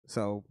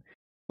So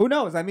who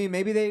knows? I mean,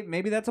 maybe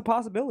that's a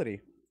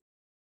possibility.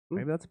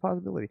 Maybe that's a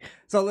possibility.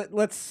 So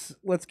let's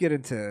get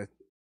into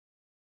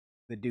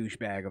the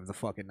douchebag of the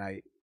fucking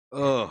night.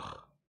 Ugh.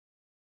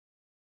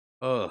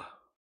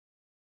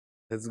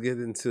 Let's get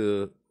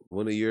into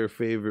one of your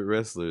favorite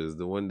wrestlers,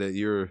 the one that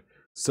you're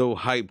so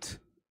hyped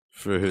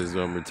for his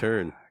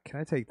return. Can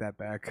I take that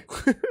back?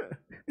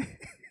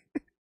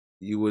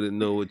 You wouldn't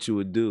know what you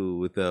would do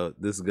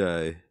without this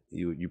guy.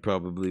 You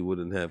probably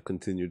wouldn't have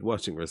continued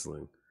watching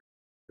wrestling.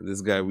 And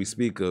this guy we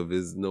speak of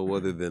is no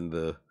other than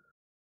the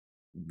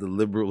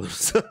liberal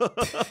himself.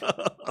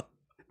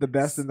 The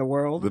best in the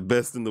world? The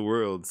best in the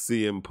world,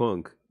 CM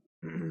Punk.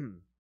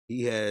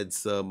 He had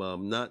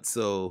some not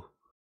so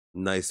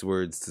nice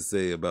words to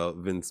say about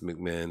Vince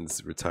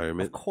McMahon's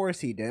retirement. Of course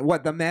he did.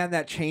 What, the man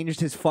that changed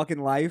his fucking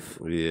life?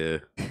 Yeah.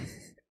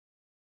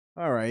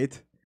 All right.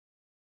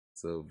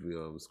 So if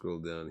we scroll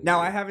down here. Now,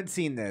 I haven't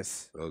seen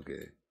this.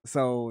 Okay.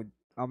 So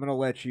I'm going to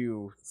let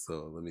you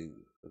let me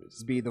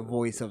be the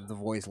voice of the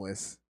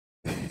voiceless.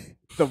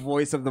 The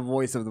voice of the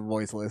voice of the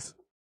voiceless.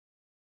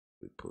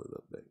 Let me pull it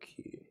up back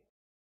here.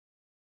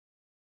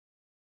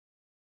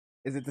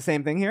 Is it the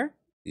same thing here?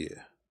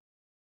 Yeah.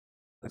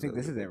 I think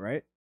this is it,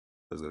 right?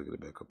 I was going to get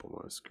it back up on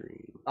my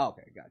screen. Oh,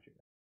 okay, got you.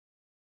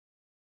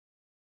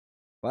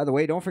 By the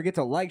way, don't forget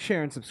to like,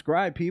 share, and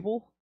subscribe,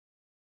 people.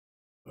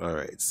 All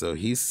right, so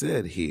he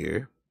said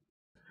here,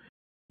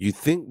 you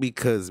think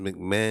because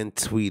McMahon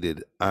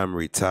tweeted, I'm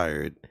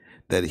retired,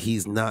 that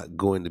he's not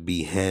going to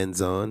be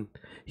hands-on?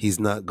 He's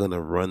not going to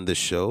run the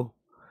show?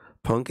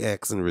 Punk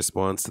asks in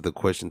response to the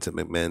question to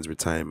McMahon's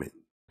retirement.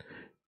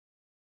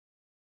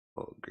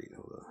 Oh, great.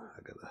 Hold on.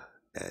 I got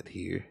to add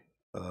here.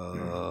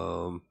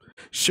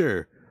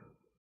 Sure,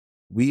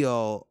 we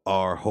all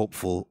are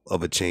hopeful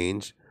of a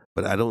change,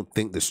 but I don't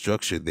think the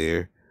structure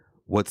there,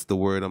 what's the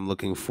word I'm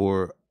looking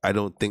for? I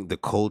don't think the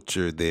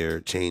culture there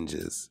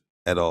changes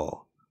at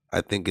all.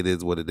 I think it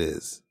is what it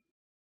is.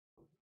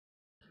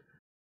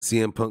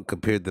 CM Punk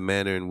compared the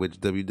manner in which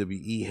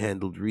WWE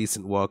handled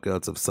recent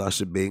walkouts of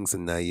Sasha Banks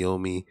and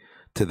Naomi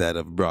to that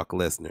of Brock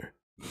Lesnar.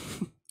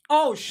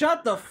 Oh,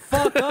 shut the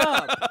fuck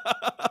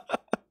up.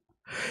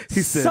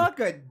 He said, suck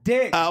a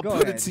dick. I'll Go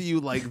put ahead. it to you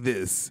like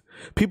this.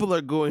 People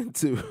are going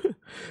to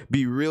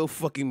be real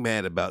fucking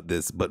mad about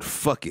this, but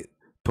fuck it.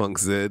 Punk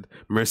said,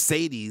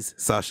 Mercedes,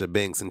 Sasha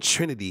Banks, and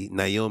Trinity,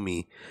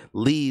 Naomi,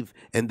 leave,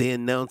 and they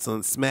announce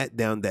on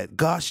SmackDown that,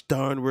 gosh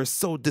darn, we're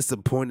so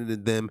disappointed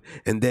in them,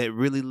 and that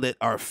really let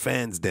our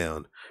fans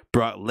down.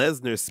 Brock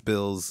Lesnar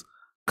splits.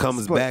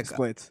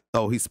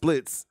 Oh, he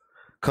splits.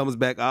 Comes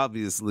back,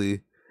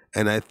 obviously,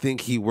 and I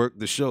think he worked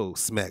the show,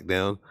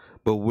 SmackDown.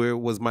 But where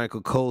was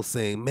Michael Cole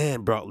saying,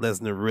 man, Brock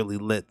Lesnar really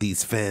let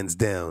these fans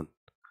down?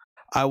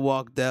 I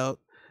walked out.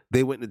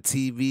 They went to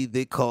TV.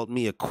 They called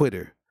me a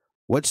quitter.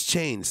 What's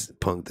changed?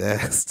 Punk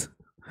asked.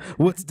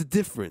 What's the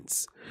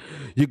difference?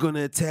 You're going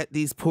to attack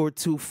these poor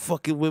two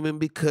fucking women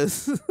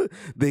because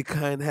they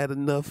kind of had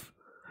enough?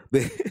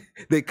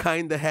 They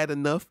kind of had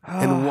enough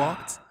and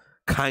walked?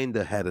 Kind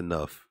of had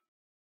enough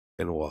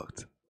and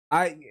walked.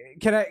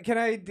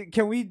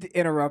 Can we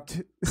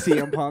interrupt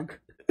CM Punk?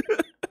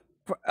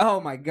 Oh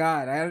my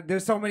God.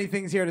 There's so many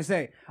things here to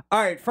say.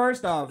 All right.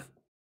 First off,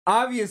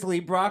 obviously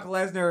Brock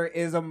Lesnar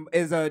is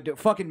a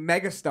fucking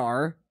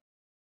megastar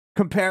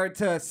compared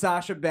to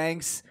Sasha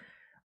Banks,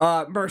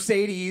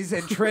 Mercedes,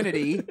 and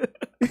Trinity.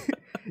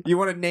 You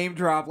want to name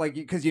drop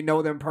because you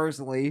know them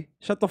personally.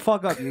 Shut the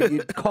fuck up.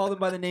 You call them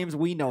by the names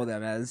we know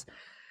them as.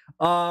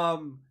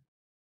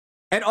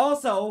 And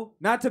also,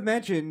 not to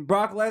mention,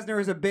 Brock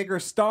Lesnar is a bigger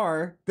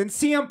star than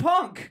CM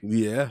Punk.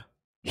 Yeah.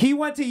 He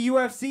went to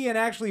UFC and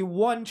actually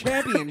won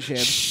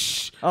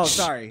championships. Oh,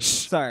 sorry.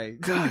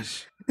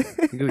 Gosh.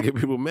 You're going to get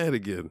people mad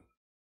again.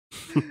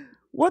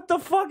 What the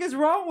fuck is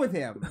wrong with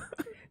him?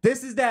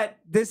 This is that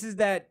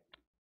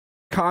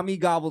commie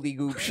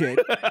gobbledygook shit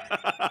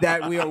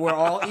that we're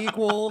all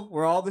equal,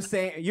 we're all the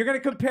same. You're going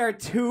to compare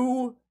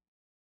two.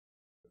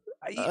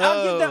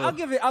 I'll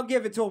give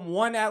it to him,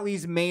 one at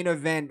least main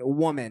event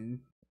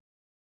woman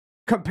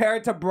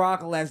compared to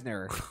Brock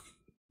Lesnar.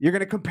 You're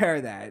going to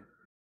compare that.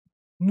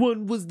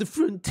 One was the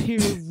frontier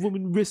of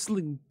woman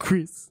wrestling,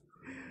 Chris.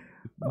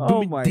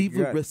 Oh my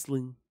diva God.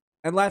 Wrestling.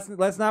 And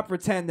let's not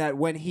pretend that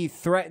when he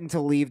threatened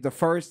to leave the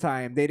first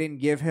time, they didn't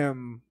give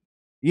him,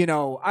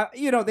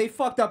 they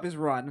fucked up his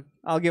run.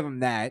 I'll give him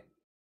that.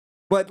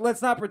 But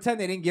let's not pretend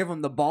they didn't give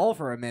him the ball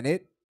for a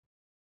minute.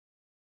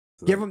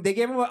 They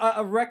gave him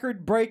a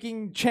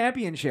record-breaking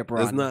championship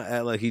run. Let's not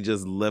act like he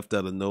just left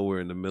out of nowhere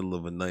in the middle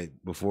of a night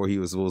before he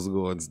was supposed to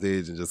go on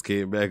stage and just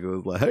came back and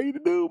was like, "How you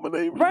doing? My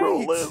name is Brock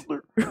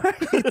Lesnar."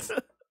 Right.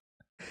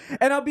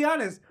 And I'll be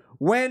honest,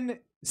 when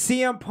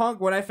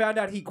I found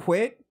out he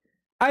quit,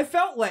 I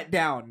felt let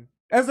down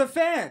as a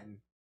fan.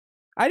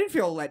 I didn't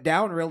feel let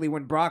down really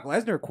when Brock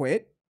Lesnar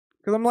quit,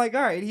 because I'm like,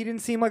 all right, he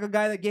didn't seem like a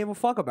guy that gave a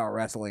fuck about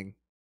wrestling.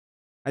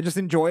 I just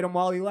enjoyed him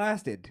while he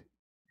lasted.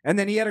 And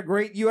then he had a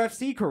great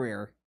UFC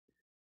career.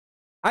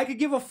 I could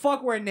give a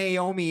fuck where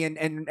Naomi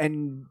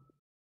and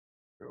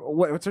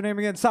what's her name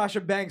again? Sasha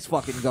Banks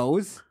fucking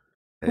goes.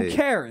 Who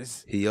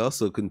cares? He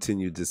also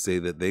continued to say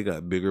that they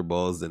got bigger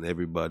balls than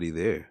everybody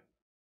there.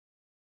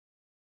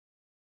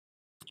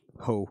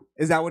 Who?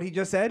 Is that what he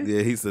just said?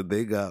 Yeah, he said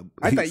they got...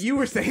 I thought you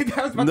were saying that.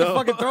 I was about to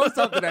fucking throw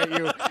something at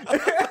you.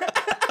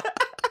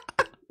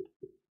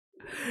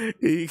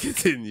 He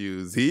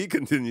continues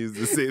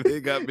to say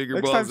they got bigger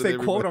Next balls time than say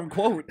everybody. quote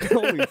unquote.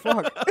 Holy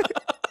fuck.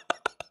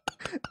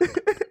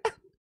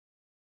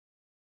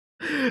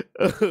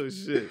 Oh,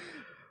 shit.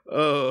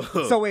 Oh.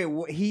 So wait,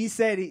 he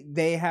said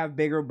they have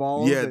bigger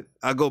balls? Yeah,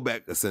 I go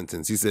back a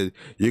sentence. He said,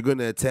 you're going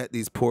to attack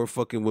these poor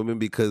fucking women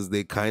because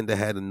they kind of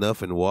had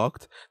enough and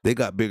walked? They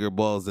got bigger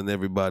balls than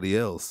everybody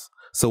else.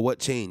 So what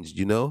changed,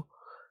 you know?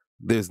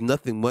 There's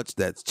nothing much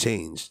that's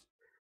changed.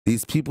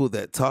 These people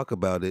that talk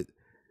about it,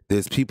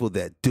 there's people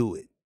that do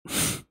it.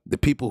 The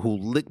people who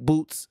lick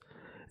boots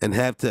and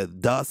have the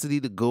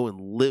audacity to go and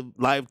live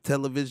live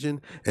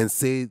television and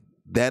say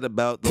that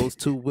about those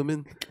two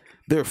women,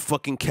 they're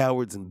fucking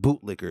cowards and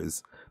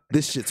bootlickers.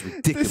 This shit's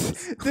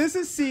ridiculous. This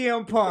is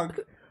CM Punk.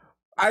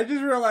 I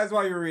just realized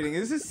while you were reading,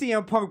 this is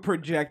CM Punk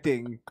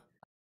projecting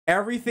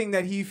everything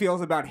that he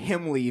feels about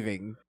him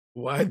leaving.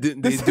 Why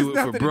didn't they do it for Brock? This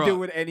has nothing to do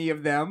with any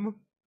of them.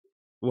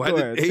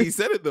 He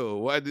said it though.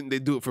 Why didn't they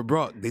do it for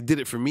Brock? They did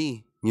it for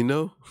me, you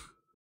know?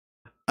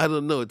 I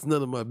don't know. It's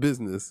none of my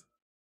business.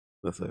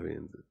 That's how he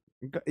ends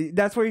it.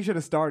 That's where you should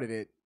have started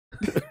it.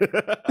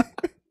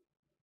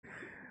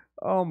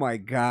 Oh my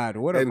God!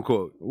 End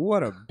quote.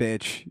 What a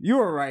bitch! You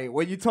were right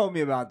when you told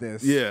me about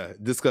this. Yeah,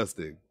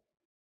 disgusting.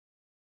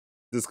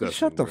 Disgusting.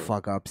 Shut the bro.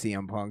 fuck up,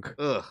 CM Punk.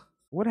 Ugh.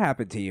 What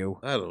happened to you?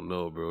 I don't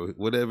know, bro.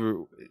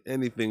 Whatever,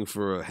 anything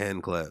for a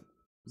hand clap.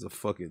 He's a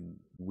fucking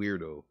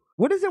weirdo.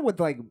 What is it with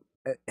like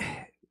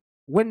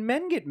when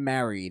men get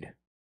married?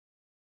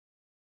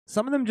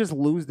 Some of them just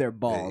lose their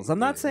balls. I'm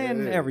not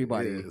saying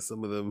everybody. Yeah,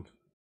 some of them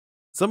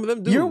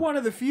do. You're one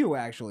of the few,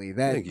 actually.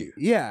 Thank you.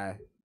 Yeah.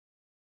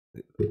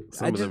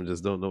 Some of them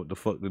just don't know what the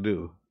fuck to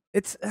do.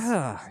 It's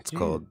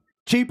called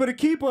cheaper to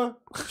keeper.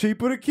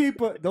 Cheaper to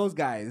keeper. Those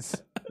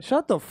guys.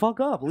 Shut the fuck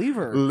up. Leave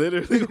her.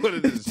 Literally, what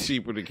is this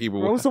cheaper to keep her?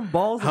 Throw some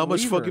balls. How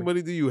much fucking her.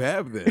 money do you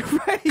have then?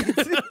 Right.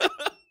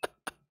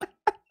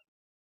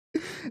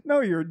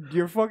 No,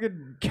 you're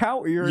fucking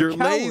cow. You're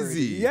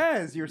lazy.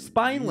 Yes, you're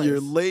spineless. You're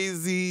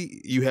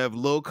lazy. You have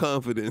low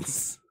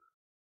confidence.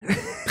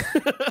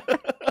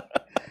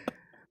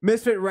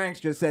 Misfit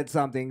Ranks just said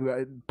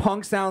something.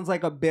 Punk sounds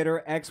like a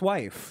bitter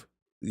ex-wife.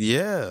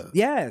 Yeah.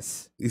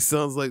 Yes. He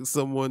sounds like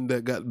someone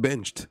that got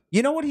benched.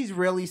 You know what he's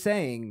really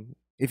saying?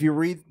 If you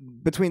read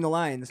between the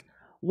lines,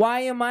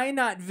 why am I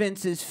not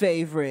Vince's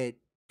favorite?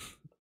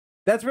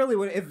 That's really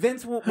what. If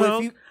Vince,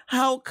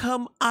 how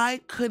come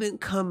I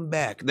couldn't come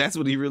back? That's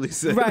what he really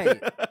said.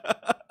 Right.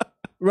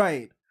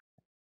 Right.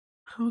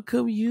 How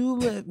come you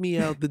let me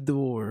out the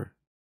door?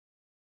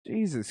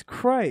 Jesus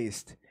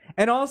Christ.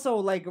 And also,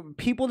 like,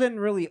 people didn't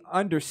really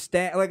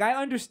understand. Like, I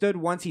understood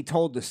once he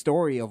told the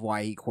story of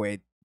why he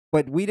quit,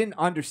 but we didn't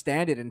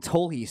understand it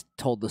until he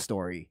told the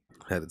story.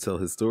 Had to tell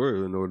his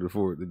story in order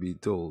for it to be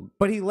told.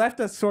 But he left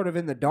us sort of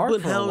in the dark for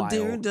a while. But how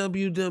dare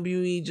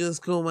WWE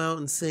just come out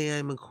and say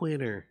I'm a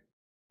quitter?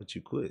 But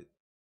you quit.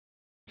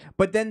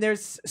 But then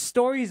there's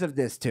stories of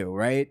this too,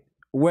 right?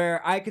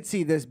 Where I could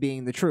see this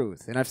being the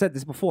truth. And I've said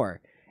this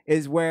before,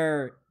 is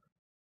where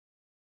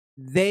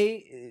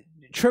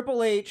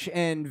Triple H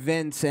and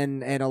Vince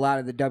and a lot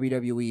of the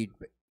WWE,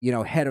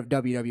 head of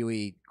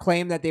WWE,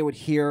 claim that they would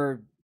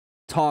hear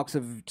talks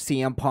of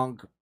CM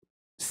Punk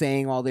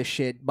saying all this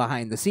shit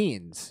behind the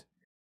scenes.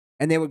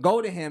 And they would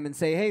go to him and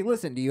say, hey,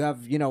 listen, do you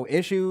have,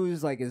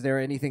 issues? Like, is there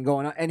anything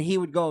going on? And he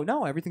would go,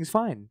 no, everything's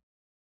fine.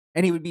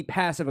 And he would be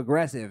passive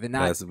aggressive and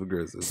not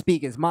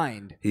speak his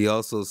mind. He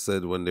also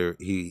said when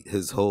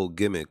his whole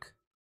gimmick,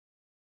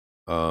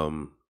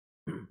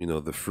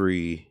 the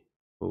free,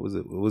 what was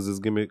it? What was his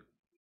gimmick?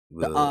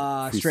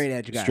 The straight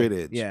edge guy. Straight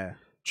edge. Yeah.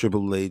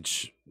 Triple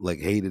H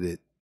hated it.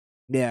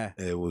 Yeah.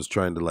 And was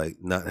trying to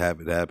not have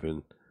it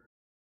happen.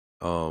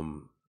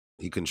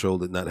 He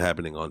controlled it not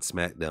happening on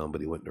SmackDown,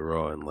 but he went to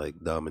Raw and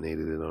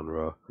dominated it on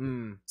Raw.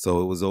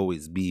 So it was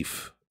always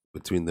beef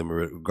between them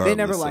regardless. They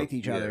never liked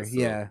each other.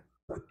 Yeah.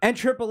 And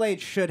Triple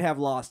H should have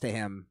lost to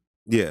him.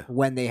 Yeah.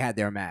 When they had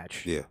their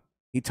match. Yeah.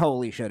 He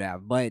totally should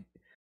have. But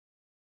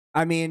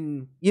I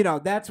mean,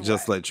 that's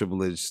just like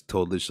Triple H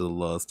totally should have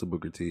lost to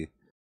Booker T.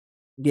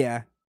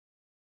 Yeah.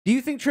 Do you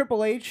think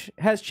Triple H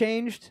has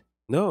changed?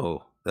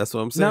 No. That's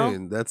what I'm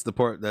saying. No? That's the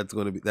part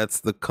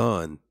that's the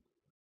con.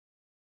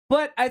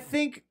 But I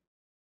think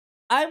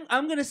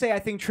I'm going to say I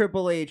think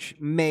Triple H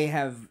may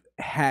have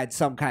had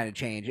some kind of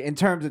change in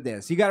terms of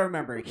this. You got to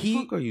remember, what the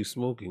fuck are you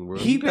smoking, bro?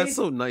 That's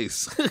so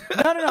nice. No.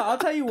 I'll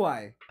tell you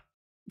why.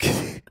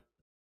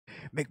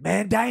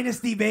 McMahon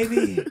Dynasty,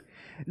 baby.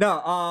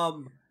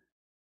 No,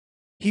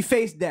 he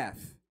faced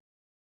death.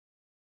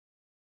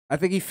 I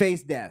think he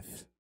faced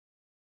death.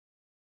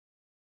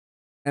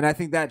 And I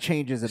think that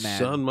changes a man.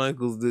 Shawn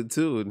Michaels did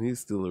too, and he's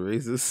still a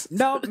racist.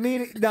 No,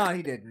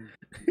 he didn't.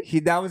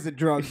 That was a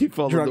drug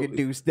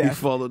induced death. He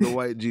followed the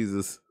white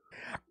Jesus.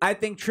 I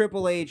think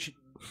Triple H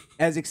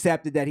has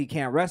accepted that he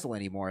can't wrestle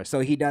anymore. So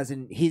he's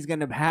going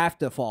to have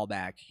to fall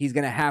back. He's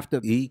going to have to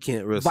He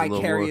can't wrestle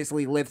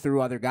vicariously live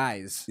through other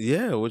guys.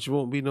 Yeah, which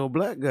won't be no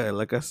black guy,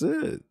 like I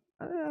said.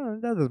 That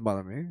doesn't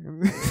bother me.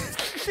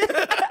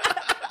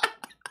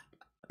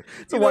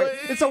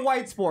 It's a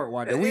white sport,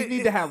 Wunda. We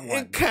need to have one.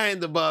 It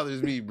kind of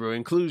bothers me, bro.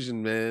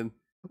 Inclusion, man.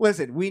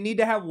 Listen, we need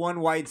to have one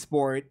white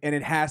sport, and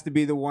it has to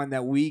be the one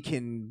that we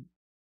can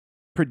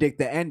predict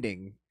the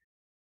ending.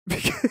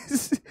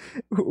 Because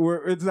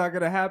it's not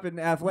going to happen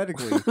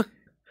athletically.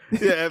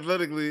 Yeah,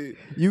 athletically.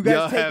 You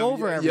guys take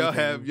over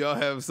everything. Y'all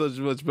have such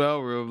much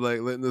power of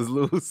like letting us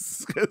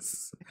loose.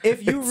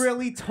 If you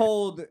really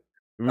told...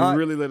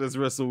 really let us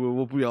wrestle, we'll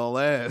whoop y'all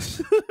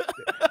ass.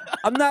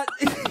 I'm not...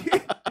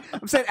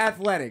 I'm saying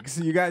athletics.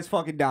 You guys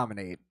fucking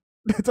dominate.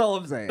 That's all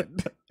I'm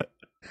saying.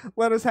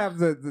 Let us have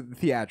the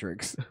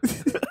theatrics.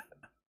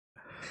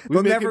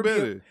 We make it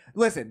better.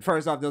 Listen,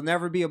 first off, there'll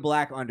never be a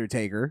black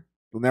Undertaker.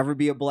 There'll never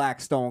be a black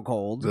Stone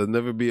Cold. There'll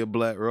never be a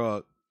black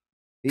Rock.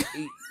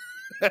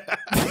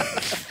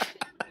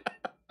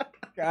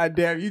 God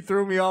damn, you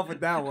threw me off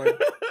with that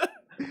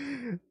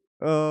one.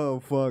 Oh,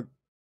 fuck.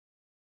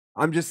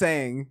 I'm just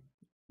saying,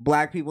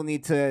 black people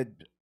need to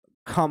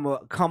come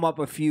up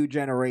a few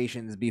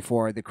generations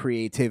before the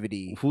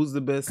creativity. Who's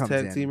the best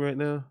tag team right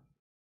now?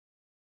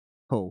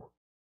 Who?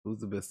 Who's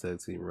the best tag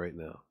team right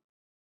now?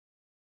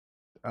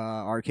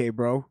 RK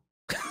Bro.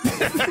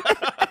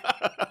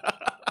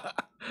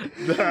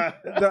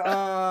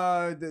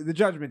 The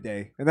Judgment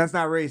Day, and that's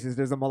not racist.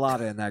 There's a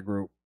mulatto in that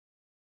group.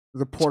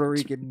 There's a Puerto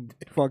Rican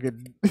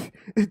fucking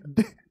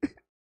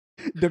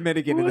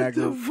Dominican in that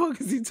group. What the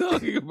fuck is he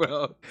talking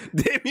about?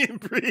 Damian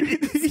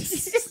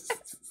Priest.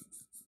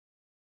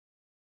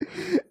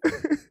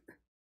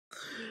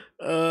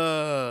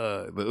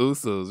 The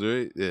Usos,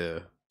 right? Yeah.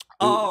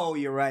 Oh,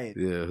 you're right.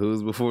 Yeah,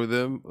 who's before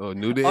them? Oh,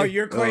 New Day. Oh,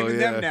 you're claiming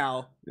them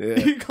now. Yeah.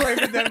 You're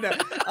claiming them now.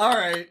 All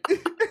right.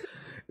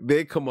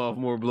 They come off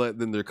more black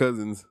than their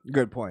cousins.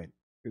 Good point.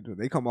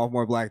 They come off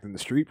more black than the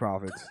Street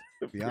Profits,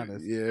 to be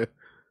honest. Yeah.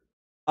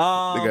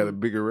 They got a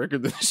bigger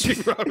record than the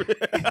Street Profits.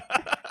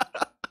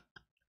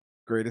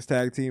 Greatest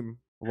tag team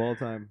of all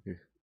time.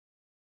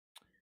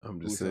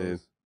 I'm just saying.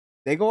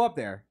 They go up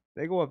there.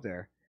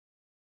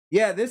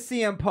 Yeah, this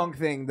CM Punk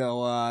thing,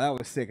 though, that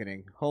was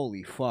sickening.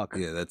 Holy fuck.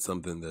 Yeah, that's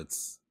something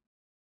that's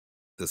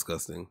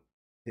disgusting.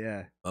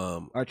 Yeah.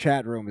 Our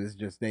chat room is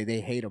just, they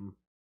hate him.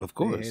 Of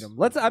course. They hate him.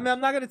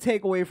 I'm not going to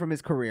take away from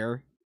his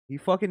career. He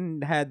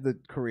fucking had the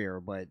career,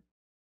 but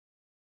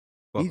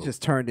he's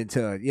just turned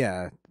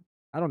into,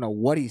 I don't know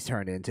what he's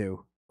turned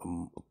into.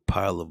 A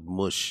pile of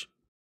mush.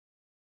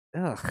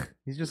 Ugh,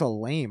 he's just a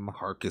lame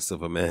carcass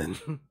of a man.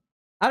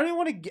 I don't even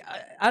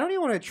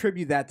want to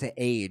attribute that to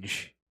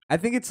age. I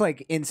think it's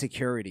like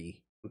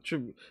insecurity.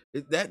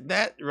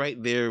 That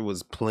right there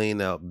was plain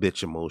out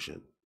bitch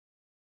emotion.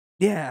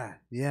 Yeah.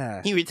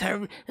 He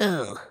retired.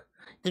 Oh,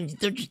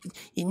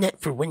 not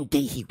for one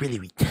day. He really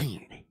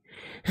retired.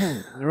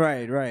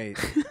 Right.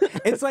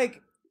 It's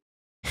like,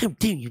 how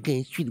dare you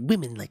guys treat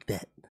women like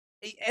that?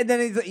 And then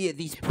he's like,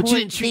 these poor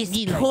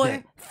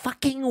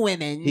fucking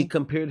women. He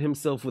compared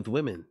himself with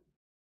women.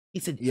 He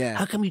said,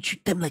 how come you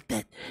treat them like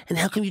that? And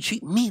how come you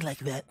treat me like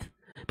that?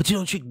 But you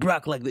don't treat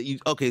Brock like that.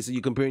 Okay, so you're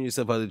comparing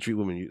yourself how to treat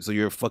women. So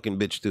you're a fucking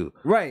bitch too.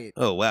 Right.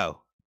 Oh,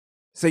 wow.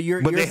 So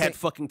But they had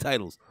fucking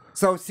titles.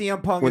 So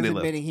CM Punk is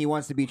admitting he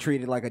wants to be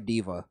treated like a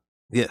diva.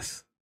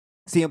 Yes.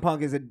 CM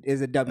Punk is a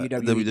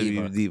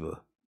WWE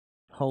diva.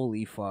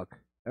 Holy fuck.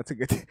 That's a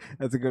good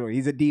one.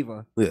 He's a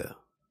diva. Yeah.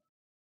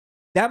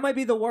 That might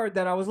be the word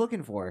that I was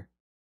looking for.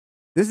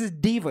 This is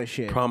diva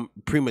shit.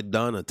 Prima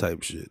donna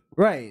type shit.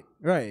 Right.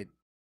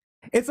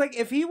 It's like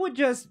if he would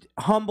just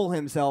humble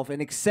himself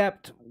and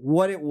accept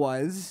what it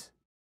was,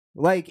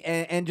 like,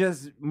 and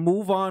just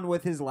move on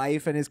with his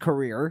life and his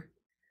career.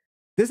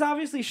 This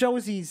obviously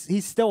shows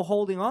he's still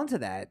holding on to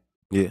that.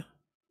 Yeah.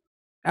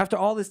 After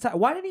all this time,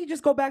 why didn't he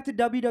just go back to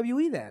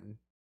WWE then?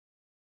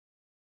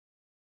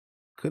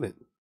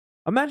 Couldn't.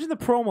 Imagine the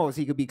promos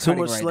he could be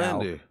cutting right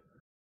now.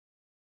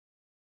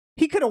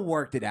 He could have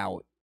worked it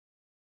out.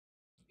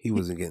 He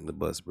wasn't getting the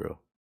bus, bro.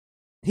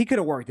 He could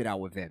have worked it out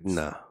with Vince.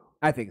 Nah.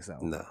 I think so.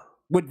 Nah.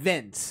 With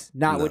Vince,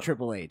 not with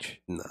Triple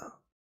H. No.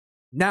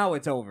 Now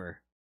it's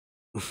over.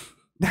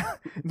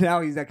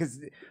 Now he's that because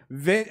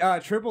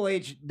Triple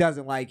H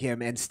doesn't like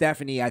him, and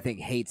Stephanie, I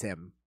think, hates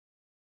him.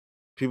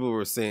 People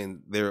were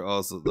saying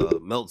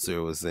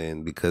Meltzer was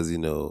saying because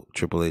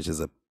Triple H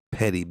is a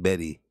petty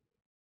Betty.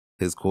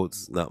 His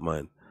quotes, not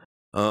mine.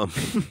 That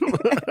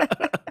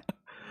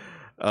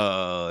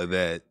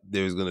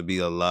there's going to be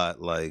a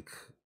lot like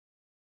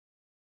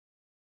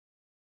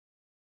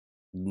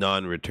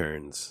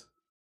non-returns.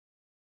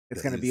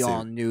 It's going to be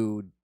all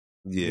new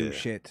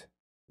shit.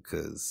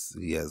 Because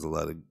he has a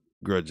lot of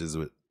grudges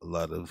with a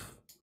lot of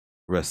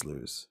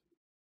wrestlers.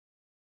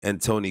 And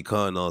Tony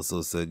Khan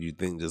also said, you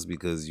think just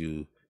because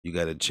you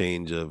got a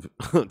change of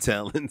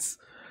talents,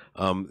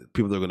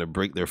 people are going to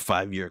break their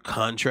 5-year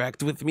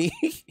contract with me?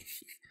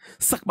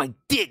 Suck my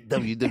dick,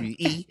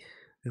 WWE.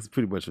 That's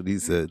pretty much what he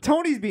said.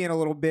 Tony's being a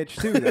little bitch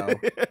too, though.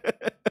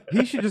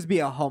 He should just be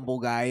a humble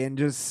guy and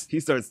just He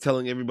starts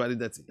telling everybody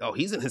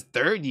he's in his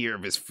 3rd year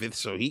of his 5th,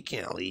 so he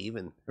can't leave.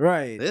 And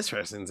right. this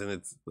person's, and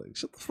it's like,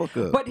 shut the fuck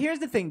up. But here's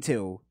the thing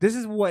too. This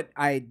is what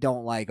I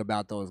don't like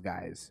about those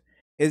guys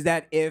is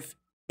that if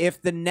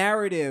the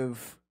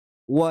narrative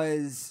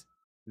was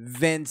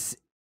Vince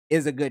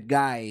is a good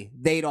guy,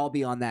 they'd all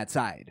be on that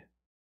side.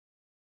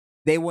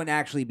 They wouldn't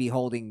actually be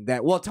holding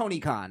that. Well, Tony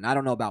Khan, I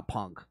don't know about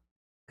Punk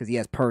because he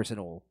has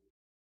personal,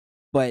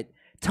 but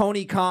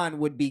Tony Khan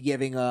would be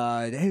giving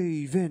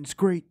hey Vince,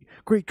 great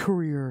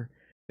career.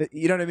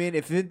 You know what I mean?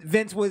 If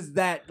Vince was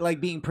that like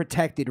being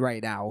protected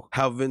right now.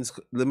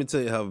 Let me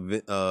tell you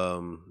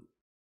how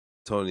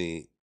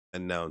Tony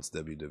announced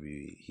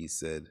WWE. He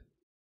said,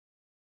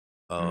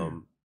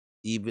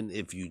 even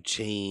if you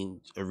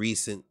change a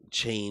recent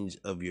change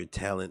of your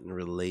talent and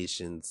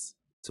relations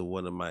to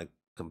one of my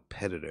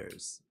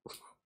competitors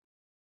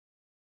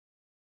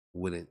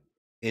wouldn't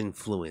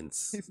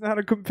influence. He's not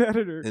a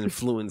competitor.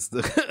 Influence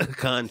the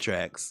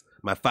contracts,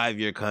 my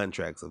 5-year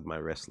contracts of my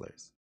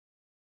wrestlers.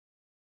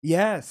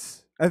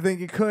 Yes, I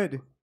think it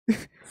could.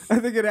 I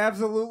think it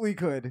absolutely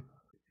could.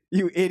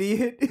 You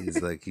idiot. He's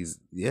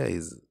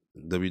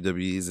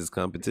WWE's his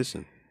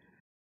competition.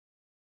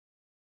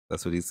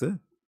 That's what he said.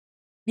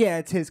 Yeah,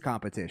 it's his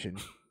competition.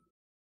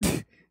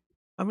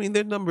 I mean,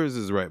 their numbers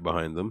is right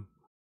behind them.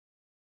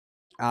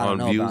 I don't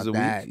know about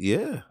that.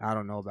 Yeah. I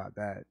don't know about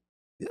that.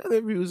 Yeah,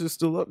 their views are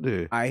still up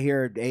there. I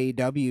hear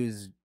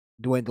AEW's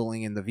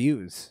dwindling in the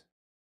views.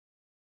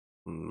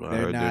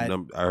 I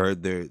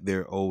heard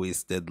they're always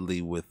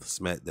steadily with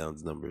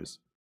SmackDown's numbers,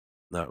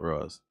 not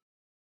Raw's.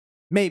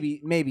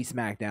 Maybe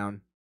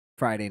SmackDown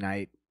Friday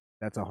night.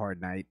 That's a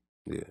hard night.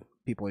 Yeah.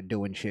 People are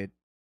doing shit.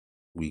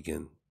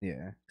 Weekend.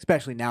 Yeah.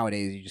 Especially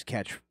nowadays, you just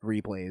catch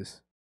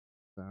replays.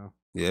 So.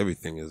 Yeah,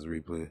 everything is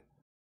replay.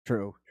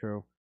 True.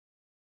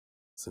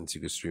 Since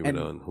you can stream it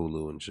on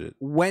Hulu and shit.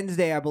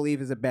 Wednesday, I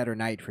believe, is a better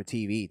night for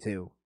TV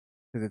too,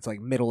 because it's like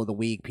middle of the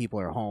week. People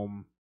are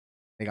home.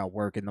 They got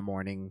work in the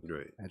morning.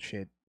 Right. That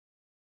shit.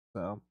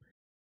 So,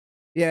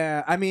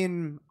 yeah, I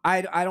mean,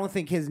 I don't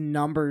think his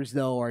numbers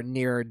though are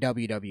near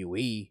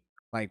WWE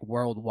like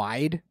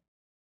worldwide.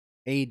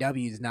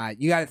 AEW's not.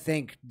 You got to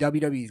think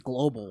WWE's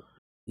global.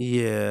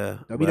 Yeah,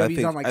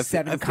 WWE's on like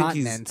 7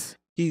 continents.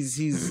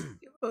 He's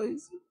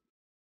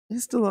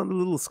still on the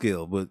little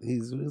scale, but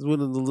he's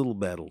winning the little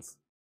battles.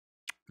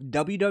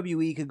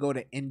 WWE could go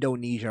to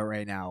Indonesia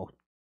right now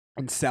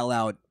and sell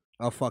out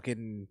a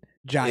fucking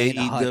giant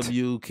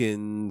AEW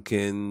hut.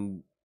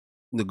 can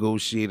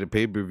negotiate a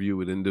pay-per-view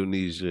with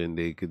Indonesia and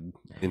they could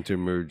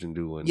intermerge and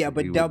do one. Yeah,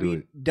 but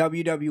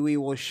WWE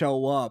will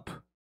show up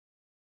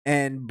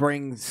and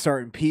bring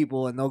certain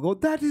people and they'll go,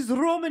 that is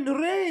Roman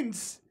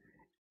Reigns.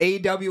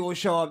 AEW will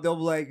show up, they'll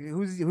be like,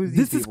 who's these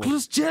This people? is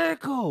Chris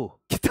Jericho.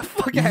 Get the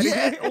fuck out of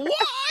here.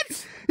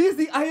 What? He's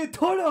the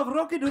Ayatollah of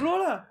rock and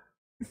roller.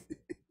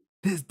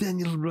 There's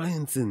Daniel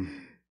Bryanson.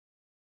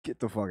 Get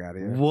the fuck out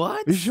of here.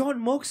 What? John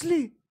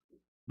Moxley.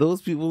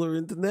 Those people are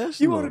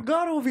international. You are a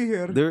god over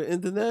here. They're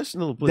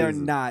international players.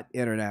 They're not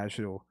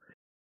international.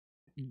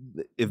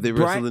 If they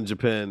wrestle in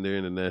Japan, they're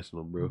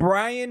international, bro.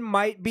 Brian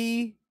might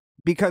be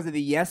because of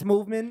the Yes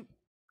movement,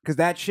 because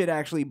that shit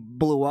actually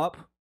blew up.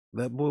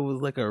 That boy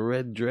was like a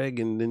red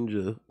dragon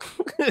ninja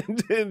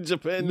in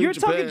Japan. You're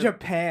talking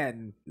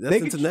Japan. That's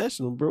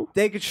international, bro.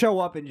 They could show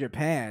up in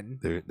Japan.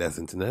 That's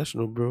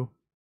international, bro.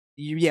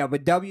 Yeah,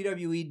 but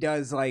WWE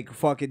does like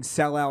fucking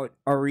sell out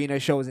arena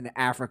shows in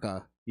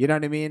Africa. You know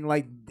what I mean?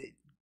 Like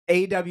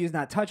AEW is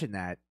not touching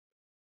that.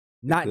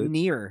 Not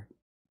near.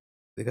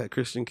 They got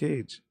Christian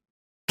Cage.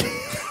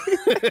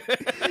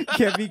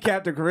 Can't be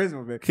Captain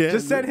Charisma, man.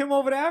 Just send him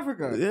over to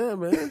Africa. Yeah,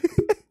 man.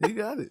 He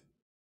got it.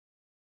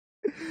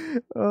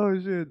 Oh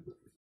shit.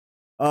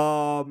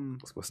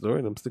 That's my story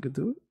and I'm sticking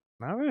to it.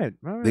 All right.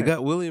 They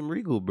got William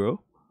Regal,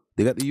 bro.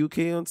 They got the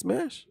UK on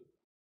Smash.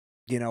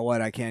 You know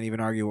what? I can't even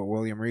argue with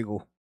William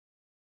Regal.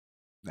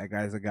 That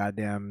guy's a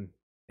goddamn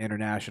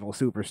international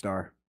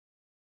superstar.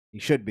 He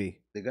should be.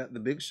 They got the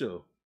Big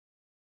Show.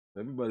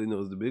 Everybody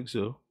knows the Big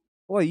Show.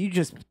 Well, you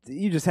just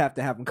have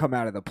to have him come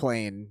out of the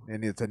plane,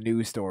 and it's a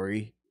news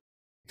story,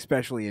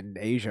 especially in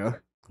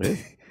Asia.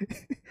 Hey.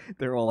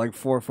 They're all like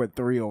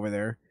 4'3" over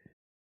there.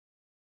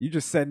 You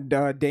just send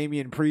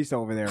Damian Priest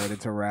over there, and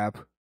it's a wrap.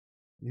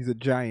 He's a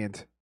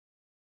giant.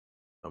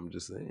 I'm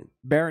just saying.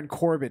 Baron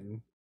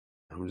Corbin.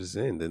 I'm just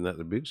saying they're not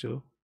the Big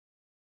Show.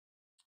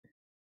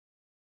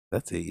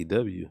 That's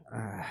AEW.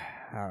 I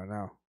don't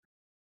know.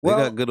 They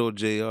got good old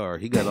JR.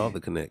 He got all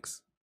the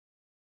connects.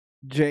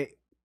 They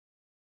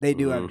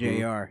do have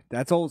JR.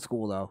 That's old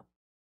school though.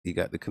 He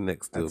got the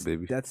connects still,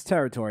 baby. That's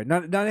territory.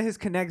 None of his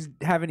connects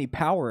have any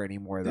power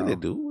anymore though. Yeah, they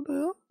do. What the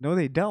hell? No,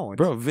 they don't.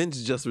 Bro,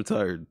 Vince just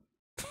retired.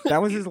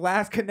 That was his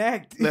last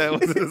connect. That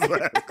was his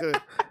last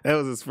connect. That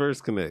was his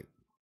first connect.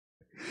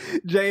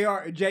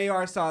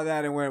 JR saw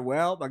that and went,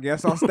 well, I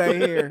guess I'll stay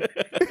here.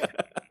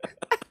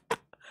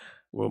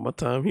 Well, my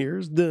time here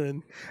is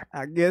done.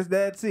 I guess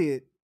that's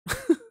it.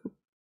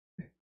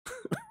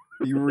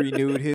 He renewed his